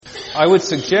I would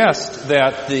suggest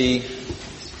that the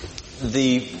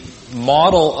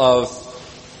model of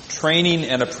training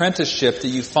and apprenticeship that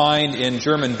you find in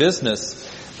German business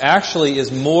actually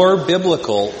is more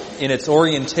biblical in its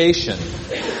orientation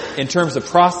in terms of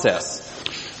process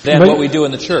than what we do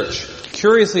in the church.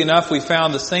 Curiously enough, we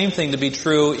found the same thing to be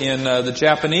true in the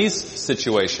Japanese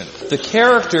situation. The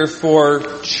character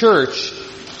for church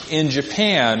in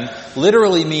Japan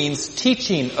literally means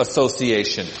teaching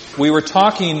association. We were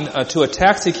talking to a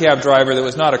taxi cab driver that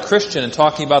was not a Christian and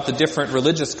talking about the different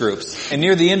religious groups. And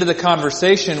near the end of the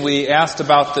conversation, we asked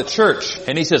about the church.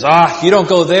 And he says, you don't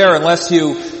go there unless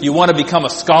you want to become a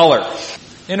scholar.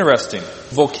 Interesting.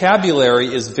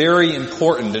 Vocabulary is very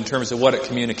important in terms of what it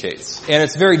communicates. And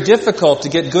it's very difficult to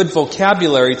get good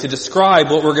vocabulary to describe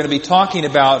what we're going to be talking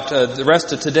about the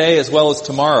rest of today as well as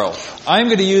tomorrow. I'm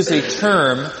going to use a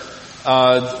term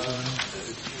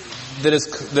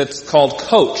that's called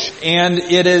coach. And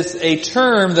it is a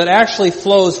term that actually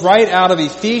flows right out of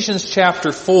Ephesians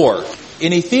chapter 4.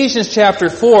 In Ephesians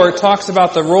chapter 4, it talks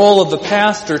about the role of the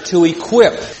pastor to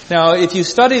equip. Now, if you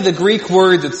study the Greek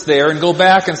word that's there and go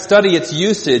back and study its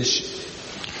usage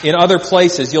in other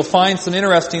places, you'll find some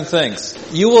interesting things.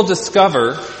 You will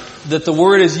discover that the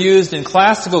word is used in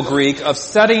classical Greek of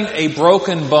setting a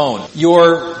broken bone.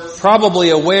 You're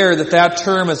probably aware that that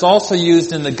term is also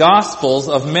used in the Gospels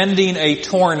of mending a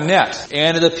torn net,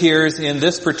 and it appears in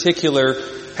this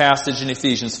particular passage in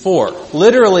Ephesians 4.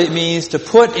 Literally, it means to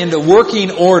put into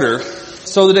working order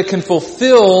so that it can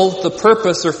fulfill the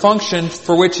purpose or function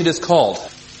for which it is called.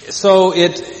 So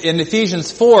it, in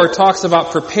Ephesians 4, talks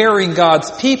about preparing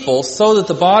God's people so that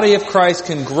the body of Christ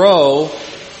can grow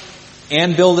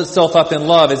and build itself up in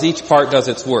love as each part does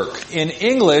its work. In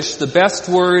English, the best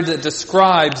word that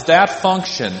describes that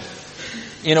function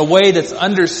in a way that's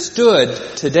understood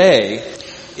today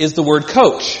is the word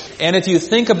coach. And if you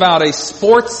think about a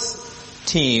sports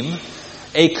team,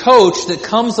 a coach that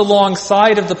comes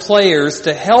alongside of the players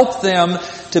to help them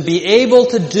to be able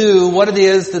to do what it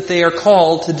is that they are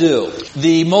called to do.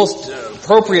 The most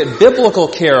appropriate biblical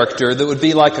character that would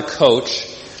be like a coach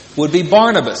would be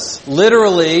Barnabas.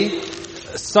 Literally,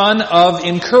 son of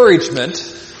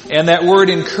encouragement. And that word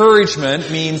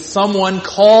encouragement means someone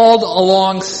called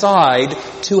alongside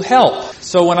to help.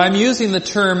 So when I'm using the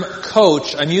term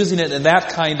coach, I'm using it in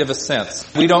that kind of a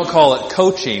sense. We don't call it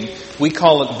coaching, we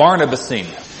call it Barnabasing.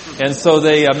 And so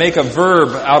they make a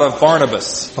verb out of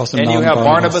Barnabas. And you have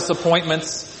Barnabas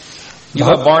appointments, you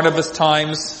have Barnabas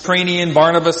times, Cranian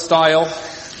Barnabas style.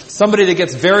 Somebody that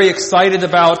gets very excited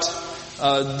about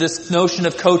this notion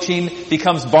of coaching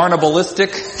becomes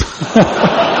Barnabalistic.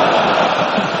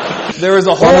 There is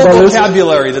a whole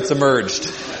vocabulary that's emerged.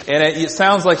 And it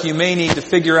sounds like you may need to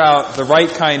figure out the right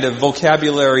kind of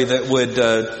vocabulary that would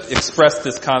express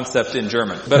this concept in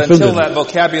German. But until that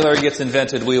vocabulary gets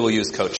invented, we will use coaching.